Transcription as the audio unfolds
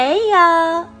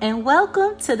and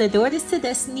welcome to the Daughters to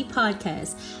Destiny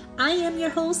podcast. I am your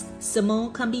host,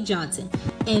 Simone Cumbie Johnson,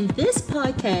 and this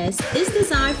podcast is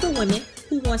designed for women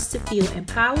who wants to feel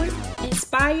empowered,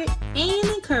 inspired, and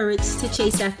encouraged to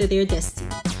chase after their destiny.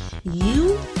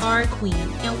 You are a queen,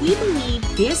 and we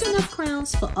believe there's enough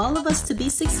crowns for all of us to be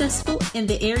successful in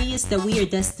the areas that we are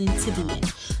destined to be in.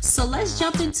 So let's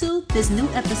jump into this new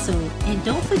episode, and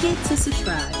don't forget to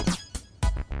subscribe.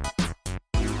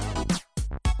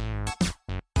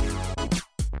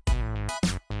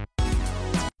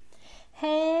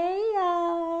 Hey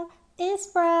y'all, it's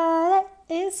Friday,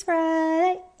 it's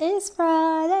Friday, it's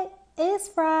Friday, it's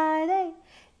Friday.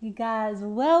 You guys,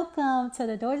 welcome to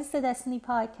the Daughters to Destiny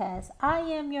podcast. I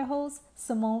am your host,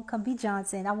 Simone Cumbie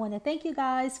Johnson. I want to thank you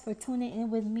guys for tuning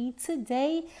in with me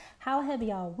today. How have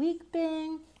y'all week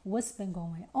been? What's been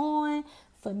going on?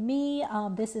 For me,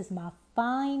 this is my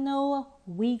final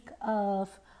week of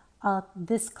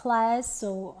this class,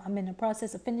 so I'm in the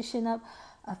process of finishing up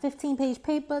a 15-page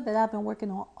paper that I've been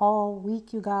working on all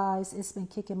week, you guys. It's been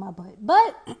kicking my butt,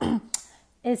 but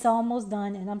it's almost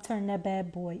done, and I'm turning that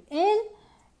bad boy in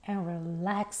and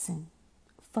relaxing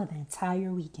for the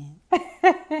entire weekend.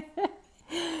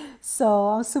 So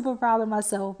I'm super proud of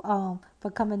myself for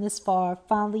coming this far,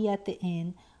 finally at the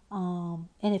end,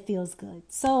 and it feels good.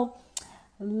 So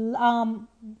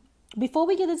before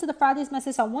we get into the Friday's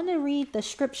message, I want to read the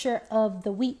scripture of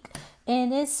the week,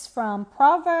 and it's from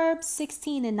Proverbs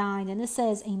 16:9, and it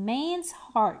says, "A man's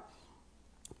heart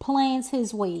plans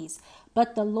his ways,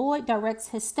 but the Lord directs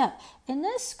his step." And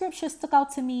this scripture stuck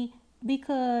out to me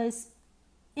because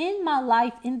in my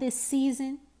life, in this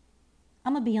season,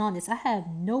 I'm going to be honest, I have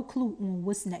no clue on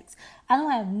what's next. I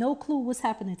don't have no clue what's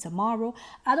happening tomorrow.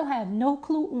 I don't have no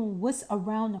clue on what's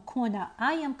around the corner.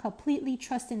 I am completely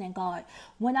trusting in God.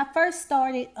 When I first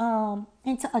started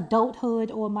into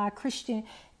adulthood or my Christian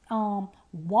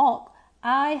walk,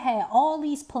 I had all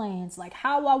these plans, like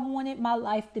how I wanted my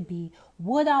life to be,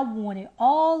 what I wanted,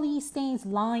 all these things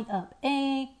lined up.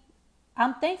 And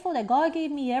I'm thankful that God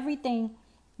gave me everything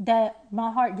that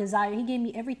my heart desired. He gave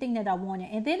me everything that I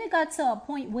wanted. And then it got to a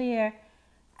point where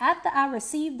after I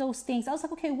received those things, I was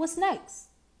like, okay, what's next?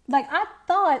 Like, I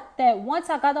thought that once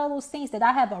I got all those things that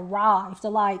I have arrived,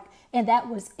 and that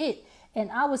was it. And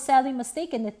I was sadly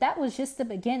mistaken that was just the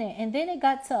beginning. And then it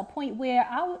got to a point where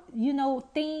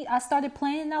I started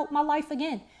planning out my life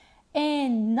again.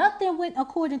 And nothing went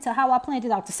according to how I planned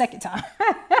it out the second time.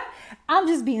 I'm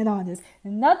just being honest.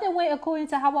 Nothing went according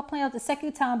to how I planned out the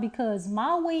second time because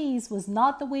my ways was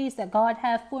not the ways that God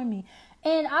had for me.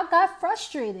 And I got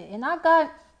frustrated and I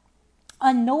got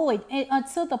annoyed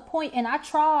until the point, and I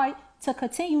tried to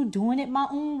continue doing it my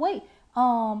own way.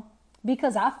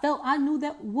 Because I knew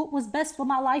that what was best for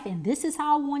my life, and this is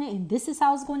how I want it, and this is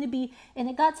how it's going to be. And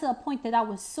it got to a point that I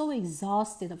was so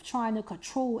exhausted of trying to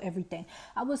control everything.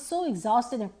 I was so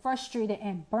exhausted and frustrated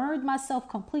and burned myself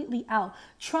completely out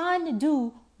trying to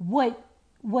do what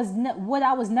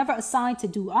I was never assigned to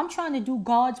do. I'm trying to do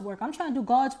God's work. I'm trying to do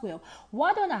God's will.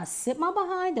 Why don't I sit my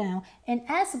behind down and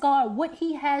ask God what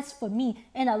he has for me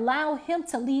and allow him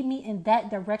to lead me in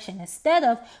that direction instead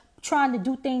of trying to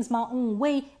do things my own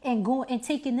way and going and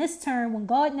taking this turn when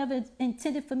God never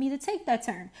intended for me to take that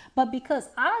turn. But because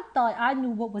I thought I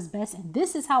knew what was best and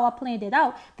this is how I planned it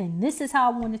out, then this is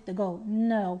how I wanted to go.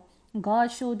 No,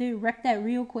 God sure did wreck that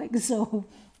real quick. So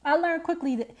I learned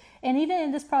quickly that, and even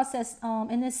in this process,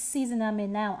 in this season I'm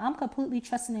in now, I'm completely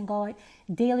trusting in God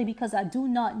daily because I do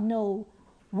not know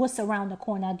what's around the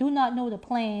corner. I do not know the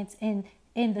plans and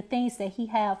the things that he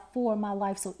have for my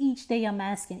life. So each day I'm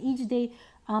asking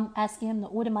him to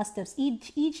order my steps.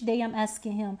 Each day I'm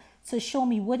asking him to show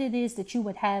me what it is that you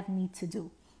would have me to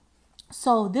do.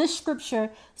 So this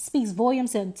scripture speaks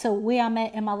volumes to where I'm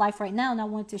at in my life right now, and I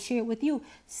want to share it with you.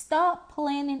 Stop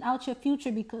planning out your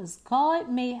future because God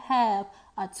may have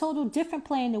a total different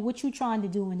plan than what you're trying to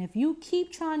do. And if you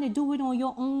keep trying to do it on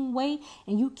your own way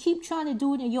and you keep trying to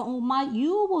do it in your own mind,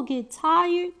 you will get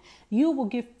tired. You will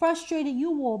get frustrated.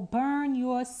 You will burn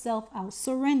yourself out.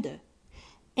 Surrender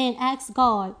and ask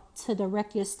God to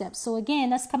direct your steps. So again,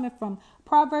 that's coming from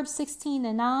Proverbs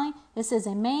 16:9. It says,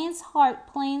 "A man's heart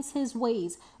plans his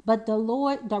ways, but the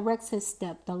Lord directs his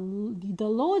step." The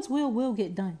Lord's will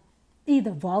get done,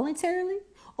 either voluntarily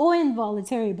or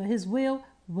involuntarily, but his will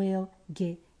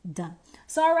get done.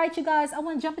 So all right, you guys, I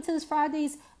want to jump into this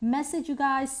Friday's message. You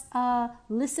guys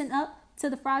listen up to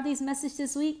the Friday's message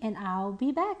this week, and I'll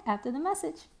be back after the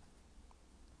message.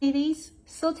 Ladies,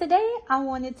 so today I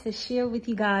wanted to share with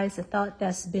you guys a thought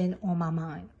that's been on my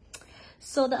mind.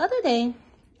 So the other day,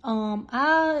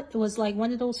 it was like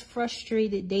one of those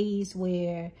frustrated days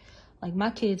where Like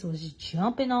my kids was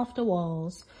jumping off the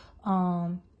walls.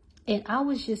 And I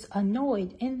was just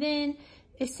annoyed. And then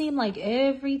it seemed like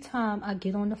every time I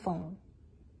get on the phone,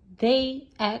 they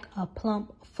act a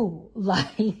plump fool.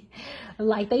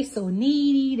 Like they so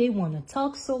needy. They want to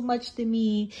talk so much to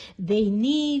me. They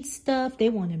need stuff. They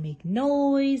want to make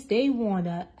noise. They want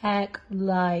to act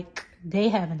like they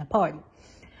having a party.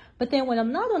 But then when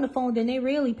I'm not on the phone, then they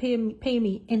rarely pay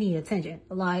me any attention.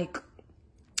 Like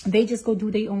they just go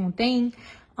do their own thing.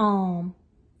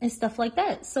 And stuff like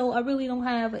that. So I really don't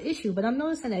have an issue. But I'm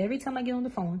noticing that every time I get on the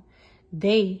phone,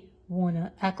 they want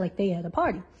to act like they at a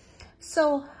party.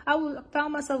 So I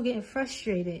found myself getting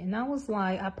frustrated. And I was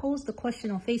like, I posed the question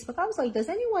on Facebook. I was like, does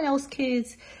anyone else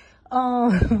kids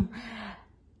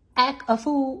act a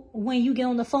fool when you get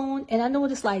on the phone? And I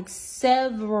noticed like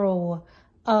several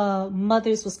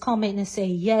mothers was commenting and say,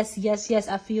 yes,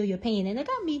 I feel your pain. And it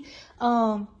got me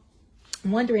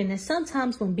wondering that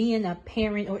sometimes when being a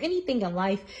parent or anything in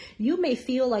life, you may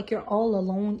feel like you're all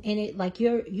alone in it, like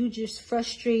you just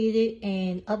frustrated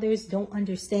and others don't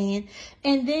understand.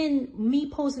 And then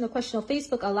me posing a question on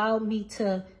Facebook allowed me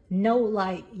to know,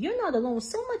 like, you're not alone.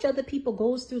 So much other people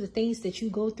goes through the things that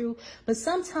you go through, but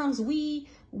sometimes we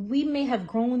may have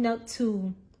grown up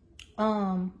to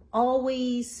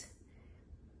always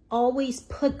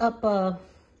put up I'm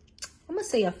gonna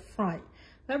say a front.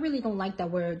 I really don't like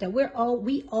that word, that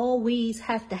we always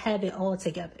have to have it all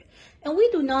together. And we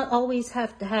do not always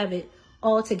have to have it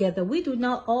all together. We do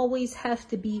not always have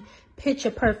to be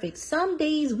picture perfect. Some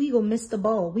days we gonna miss the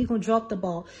ball. We gonna drop the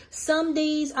ball. Some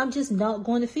days I'm just not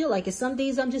going to feel like it. Some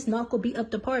days I'm just not gonna be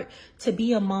up to part to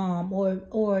be a mom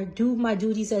or do my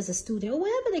duties as a student or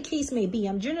whatever the case may be.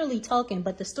 I'm generally talking,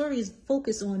 but the story is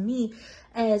focused on me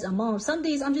as a mom. Some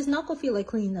days I'm just not gonna feel like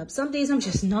cleaning up. Some days I'm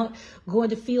just not going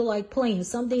to feel like playing.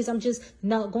 Some days I'm just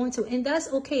not going to, and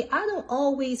that's okay. I don't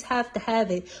always have to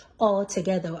have it all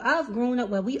together. I've grown up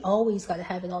where we always got to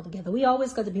have it all together. We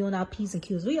always got to be on our P's and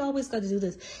Q's. We always got to do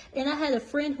this. And I had a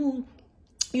friend who,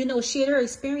 shared her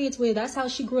experience with, that's how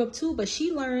she grew up too, but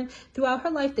she learned throughout her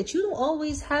life that you don't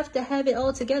always have to have it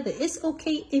all together. It's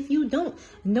okay if you don't.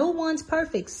 No one's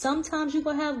perfect. Sometimes you're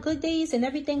going to have good days and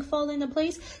everything fall into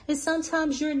place, and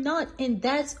sometimes you're not, and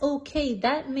that's okay.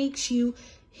 That makes you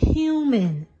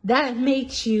human. That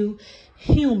makes you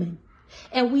human.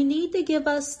 And we need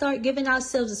to start giving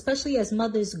ourselves, especially as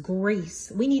mothers,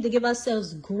 grace. We need to give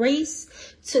ourselves grace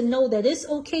to know that it's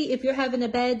okay if you're having a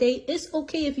bad day. It's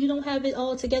okay if you don't have it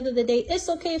all together today. It's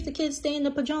okay if the kids stay in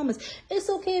the pajamas. It's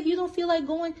okay if you don't feel like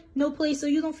going no place or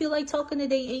you don't feel like talking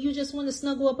today and you just want to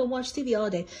snuggle up and watch TV all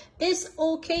day. It's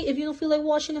okay if you don't feel like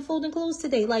washing and folding clothes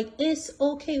today. Like, it's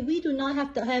okay. We do not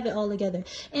have to have it all together.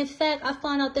 In fact, I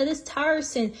find out that it's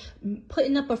tiresome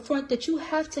putting up a front that you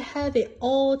have to have it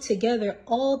all together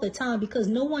all the time, because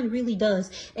no one really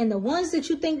does. And the ones that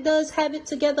you think does have it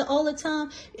together all the time,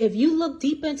 if you look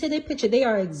deep into their picture, they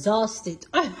are exhausted.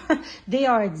 They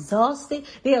are exhausted.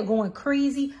 They are going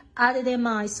crazy out of their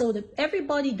minds. So that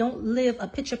everybody don't live a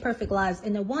picture perfect lives,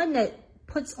 and the one that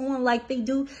puts on like they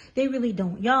do, they really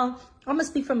don't. Y'all, I'm gonna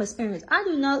speak from experience. I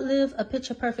do not live a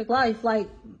picture perfect life. Like,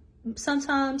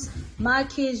 sometimes my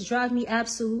kids drive me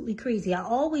absolutely crazy. I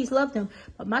always love them,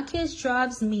 but my kids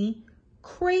drives me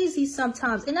crazy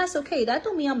sometimes, and that's okay. That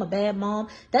don't mean I'm a bad mom.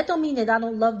 That don't mean that I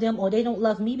don't love them or they don't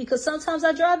love me, because sometimes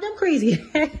I drive them crazy.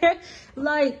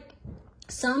 Like,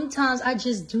 sometimes I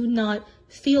just do not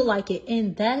feel like it,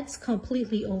 and that's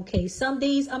completely okay. Some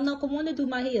days I'm not gonna want to do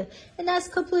my hair, and that's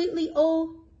completely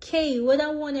okay. What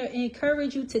I want to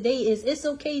encourage you today is it's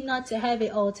okay not to have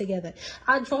it all together.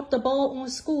 I dropped the ball on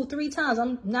school 3 times.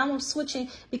 I'm switching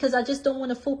because I just don't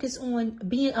want to focus on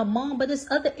being a mom, but there's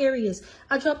other areas.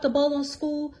 I dropped the ball on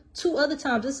school 2 other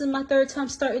times. This is my 3rd time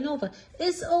starting over.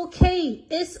 It's okay.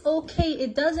 It's okay.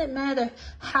 It doesn't matter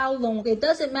how long. It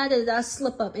doesn't matter that I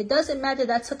slip up. It doesn't matter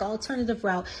that I took an alternative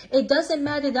route. It doesn't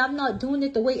matter that I'm not doing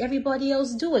it the way everybody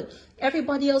else do it.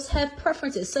 Everybody else have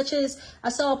preferences, such as I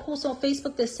saw a post on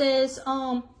Facebook that says,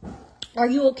 are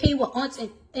you okay with aunts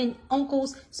and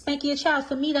uncles spanking your child?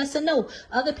 For me, that's a no.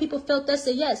 Other people felt that's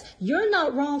a yes. You're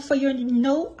not wrong for your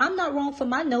no. I'm not wrong for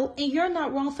my no. And you're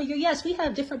not wrong for your yes. We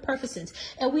have different preferences.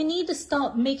 And we need to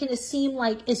stop making it seem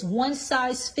like it's one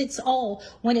size fits all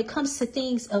when it comes to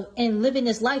things and living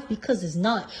this life, because it's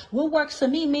not. What works for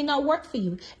me may not work for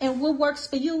you. And what works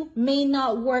for you may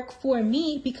not work for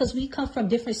me, because we come from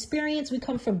different experience. We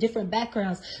come from different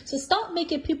backgrounds. So stop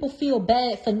making people feel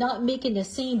bad for not making the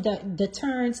same the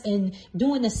turns and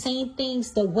doing doing the same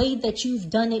things the way that you've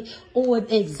done it, or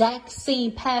the exact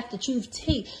same path that you've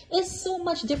taken. It's so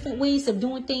much different ways of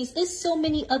doing things. It's so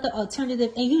many other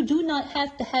alternatives, and you do not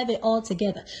have to have it all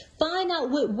together. Find out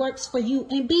what works for you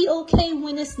and be okay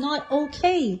when it's not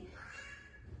okay.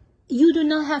 You do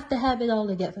not have to have it all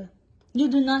together. You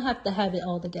do not have to have it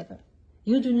all together.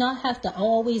 You do not have to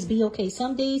always be okay.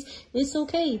 Some days it's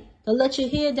okay to let your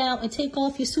hair down and take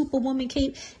off your superwoman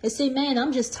cape and say, man,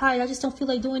 I'm just tired. I just don't feel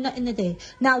like doing nothing today.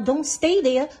 Now, don't stay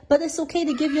there, but it's okay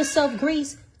to give yourself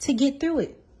grace to get through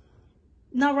it.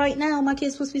 Now, right now, my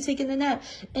kid's supposed to be taking a nap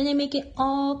and they're making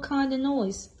all kind of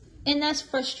noise. And that's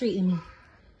frustrating me.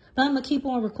 But I'm going to keep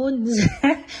on recording this.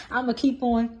 I'm going to keep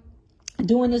on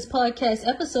doing this podcast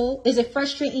episode. Is it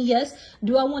frustrating? Yes.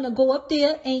 Do I want to go up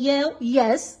there and yell?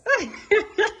 Yes.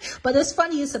 But it's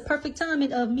funny. It's a perfect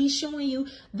timing of me showing you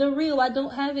the real. I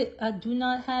don't have it. I do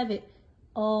not have it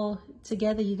all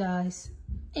together, you guys.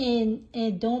 And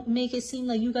don't make it seem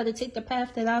like you got to take the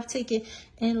path that I've taken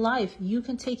in life. You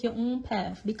can take your own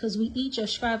path, because we each are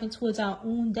striving towards our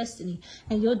own destiny,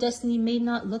 and your destiny may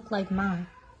not look like mine.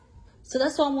 So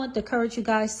that's what I want to encourage you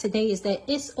guys today, is that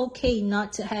it's okay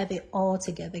not to have it all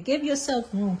together. Give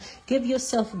yourself room. Give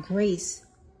yourself grace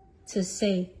to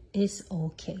say it's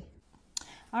okay.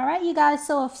 All right, you guys.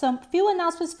 So some few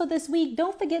announcements for this week.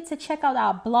 Don't forget to check out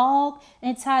our blog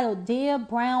entitled Dear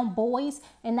Brown Boys.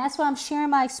 And that's where I'm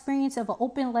sharing my experience of an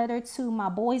open letter to my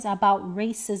boys about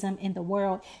racism in the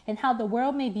world and how the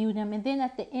world may view them. And then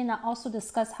at the end, I also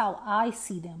discuss how I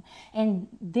see them. And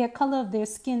their color of their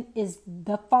skin is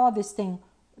the farthest thing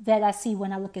that I see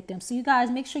when I look at them. So you guys,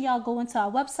 make sure y'all go into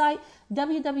our website,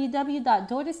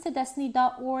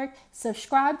 www.daughterstodestiny.org.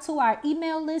 Subscribe to our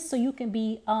email list so you can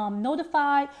be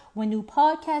notified when new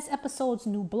podcast episodes,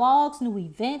 new blogs, new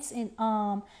events, and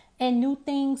new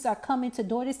things are coming to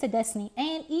Daughters to Destiny.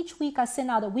 And each week I send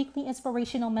out a weekly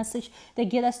inspirational message to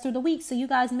get us through the week. So you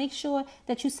guys, make sure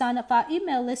that you sign up for our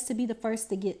email list to be the first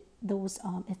to get those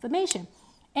information.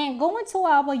 And go into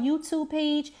our YouTube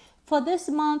page. For this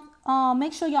month,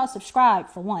 make sure y'all subscribe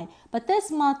for one. But this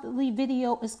monthly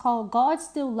video is called God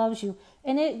Still Loves You.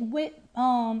 And it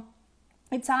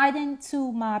tied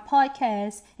into my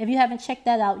podcast. If you haven't checked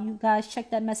that out, you guys check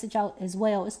that message out as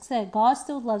well. It said, God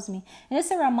still loves me. And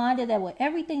it's a reminder that with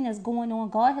everything that's going on,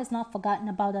 God has not forgotten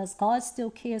about us. God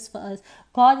still cares for us.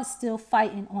 God is still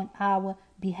fighting on our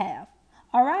behalf.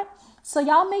 All right. So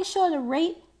y'all make sure to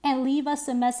rate and leave us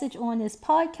a message on this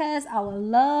podcast. I would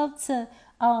love to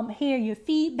hear your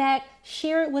feedback.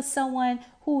 Share it with someone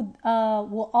who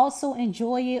will also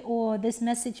enjoy it, or this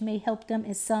message may help them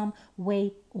in some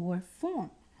way or form.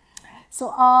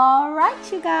 So, all right,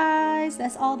 you guys,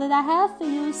 that's all that I have for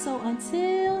you. So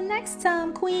until next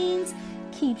time, queens,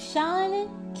 keep shining,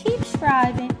 keep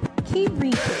striving, keep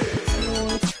reaching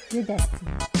towards your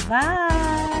destiny.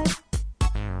 Bye.